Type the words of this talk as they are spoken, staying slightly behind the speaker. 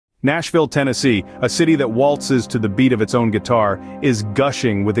Nashville, Tennessee, a city that waltzes to the beat of its own guitar, is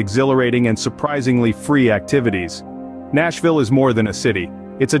gushing with exhilarating and surprisingly free activities. Nashville is more than a city.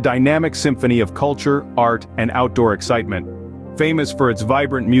 It's a dynamic symphony of culture, art, and outdoor excitement. Famous for its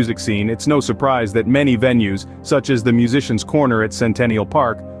vibrant music scene, it's no surprise that many venues, such as the Musician's Corner at Centennial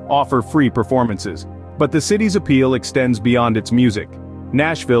Park, offer free performances. But the city's appeal extends beyond its music.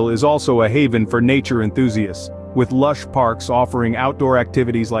 Nashville is also a haven for nature enthusiasts, with lush parks offering outdoor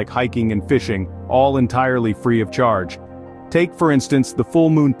activities like hiking and fishing, all entirely free of charge. Take, for instance, the full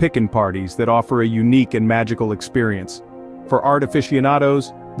moon pickin' parties that offer a unique and magical experience. For art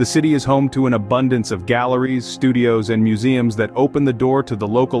aficionados, the city is home to an abundance of galleries, studios, and museums that open the door to the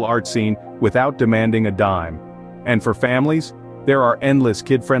local art scene without demanding a dime. And for families, there are endless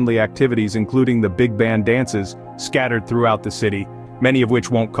kid-friendly activities including the big band dances, scattered throughout the city, many of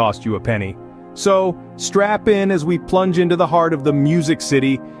which won't cost you a penny. So, strap in as we plunge into the heart of the Music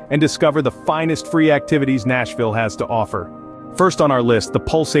City and discover the finest free activities Nashville has to offer. First on our list, the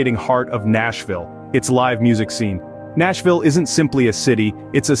pulsating heart of Nashville, its live music scene. Nashville isn't simply a city,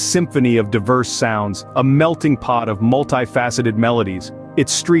 it's a symphony of diverse sounds, a melting pot of multifaceted melodies.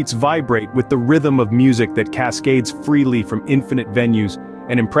 Its streets vibrate with the rhythm of music that cascades freely from infinite venues,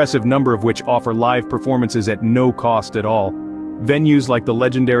 an impressive number of which offer live performances at no cost at all. Venues like the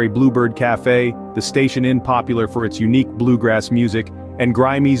legendary Bluebird Cafe, the Station Inn popular for its unique bluegrass music, and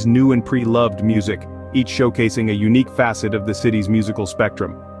Grimey's new and pre-loved music, each showcasing a unique facet of the city's musical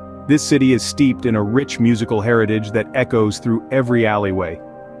spectrum. This city is steeped in a rich musical heritage that echoes through every alleyway.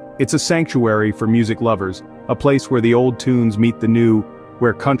 It's a sanctuary for music lovers, a place where the old tunes meet the new,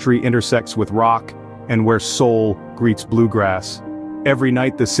 where country intersects with rock, and where soul greets bluegrass. Every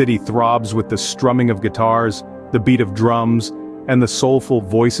night the city throbs with the strumming of guitars, the beat of drums, and the soulful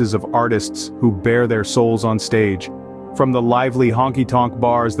voices of artists who bare their souls on stage. From the lively honky-tonk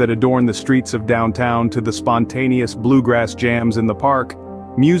bars that adorn the streets of downtown to the spontaneous bluegrass jams in the park,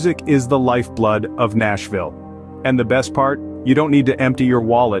 music is the lifeblood of Nashville. And the best part? You don't need to empty your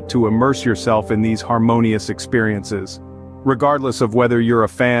wallet to immerse yourself in these harmonious experiences. Regardless of whether you're a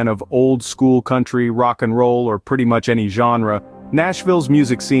fan of old-school country, rock and roll, or pretty much any genre, Nashville's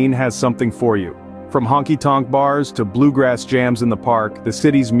music scene has something for you. From honky-tonk bars to bluegrass jams in the park, the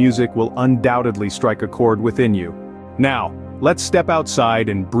city's music will undoubtedly strike a chord within you. Now, let's step outside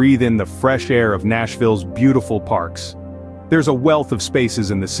and breathe in the fresh air of Nashville's beautiful parks. There's a wealth of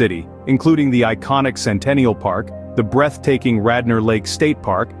spaces in the city, including the iconic Centennial Park, the breathtaking Radnor Lake State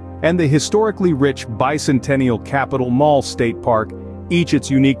Park, and the historically rich Bicentennial Capitol Mall State Park, each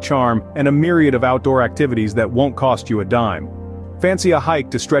its unique charm and a myriad of outdoor activities that won't cost you a dime. Fancy a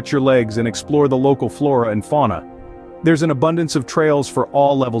hike to stretch your legs and explore the local flora and fauna? There's an abundance of trails for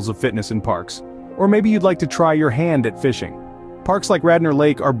all levels of fitness in parks. Or maybe you'd like to try your hand at fishing. Parks like Radnor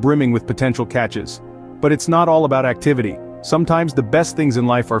Lake are brimming with potential catches. But it's not all about activity. Sometimes the best things in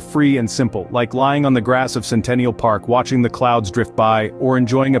life are free and simple, like lying on the grass of Centennial Park watching the clouds drift by, or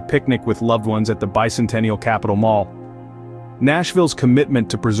enjoying a picnic with loved ones at the Bicentennial Capitol Mall. Nashville's commitment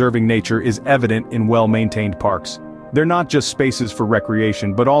to preserving nature is evident in well-maintained parks. They're not just spaces for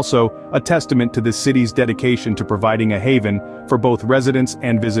recreation but also a testament to the city's dedication to providing a haven for both residents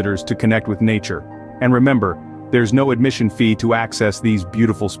and visitors to connect with nature. And remember, there's no admission fee to access these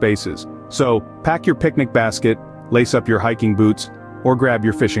beautiful spaces. So, pack your picnic basket, lace up your hiking boots, or grab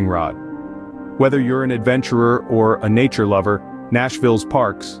your fishing rod. Whether you're an adventurer or a nature lover, Nashville's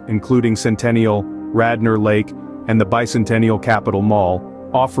parks, including Centennial, Radnor Lake, and the Bicentennial Capitol Mall,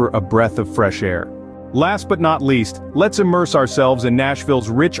 offer a breath of fresh air. Last but not least, let's immerse ourselves in Nashville's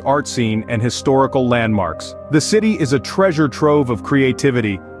rich art scene and historical landmarks. The city is a treasure trove of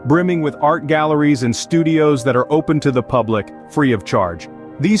creativity, brimming with art galleries and studios that are open to the public, free of charge.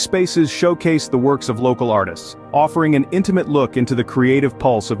 These spaces showcase the works of local artists, offering an intimate look into the creative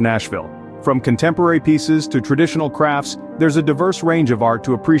pulse of Nashville. From contemporary pieces to traditional crafts, there's a diverse range of art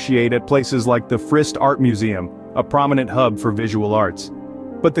to appreciate at places like the Frist Art Museum, a prominent hub for visual arts.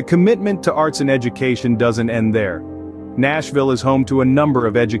 But the commitment to arts and education doesn't end there. Nashville is home to a number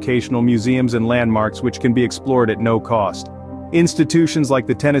of educational museums and landmarks which can be explored at no cost. Institutions like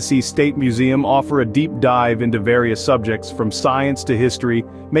the Tennessee State Museum offer a deep dive into various subjects from science to history,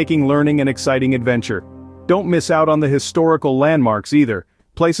 making learning an exciting adventure. Don't miss out on the historical landmarks either.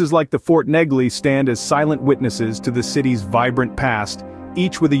 Places like the Fort Negley stand as silent witnesses to the city's vibrant past,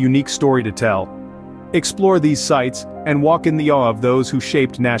 each with a unique story to tell. Explore these sites and walk in the awe of those who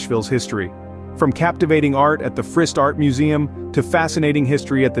shaped Nashville's history. From captivating art at the Frist Art Museum to fascinating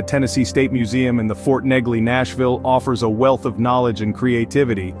history at the Tennessee State Museum, and the Fort Negley Nashville offers a wealth of knowledge and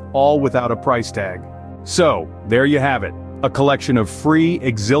creativity, all without a price tag. So, there you have it. a collection of free,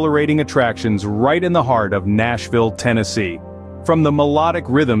 exhilarating attractions right in the heart of Nashville, Tennessee. From the melodic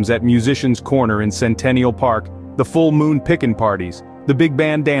rhythms at Musician's Corner in Centennial Park, the full moon pickin' parties, the big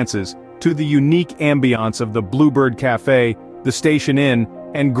band dances, to the unique ambiance of the Bluebird Cafe, the Station Inn,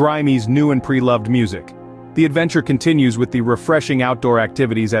 and Grimey's new and pre-loved music. The adventure continues with the refreshing outdoor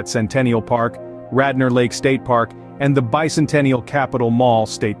activities at Centennial Park, Radnor Lake State Park, and the Bicentennial Capitol Mall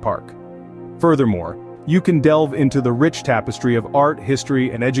State Park. Furthermore, you can delve into the rich tapestry of art,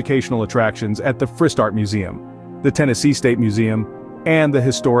 history, and educational attractions at the Frist Art Museum, the Tennessee State Museum, and the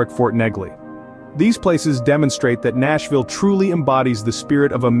historic Fort Negley. These places demonstrate that Nashville truly embodies the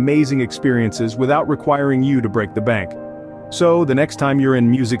spirit of amazing experiences without requiring you to break the bank. So, the next time you're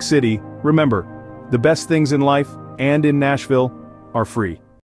in Music City, remember, the best things in life, and in Nashville, are free.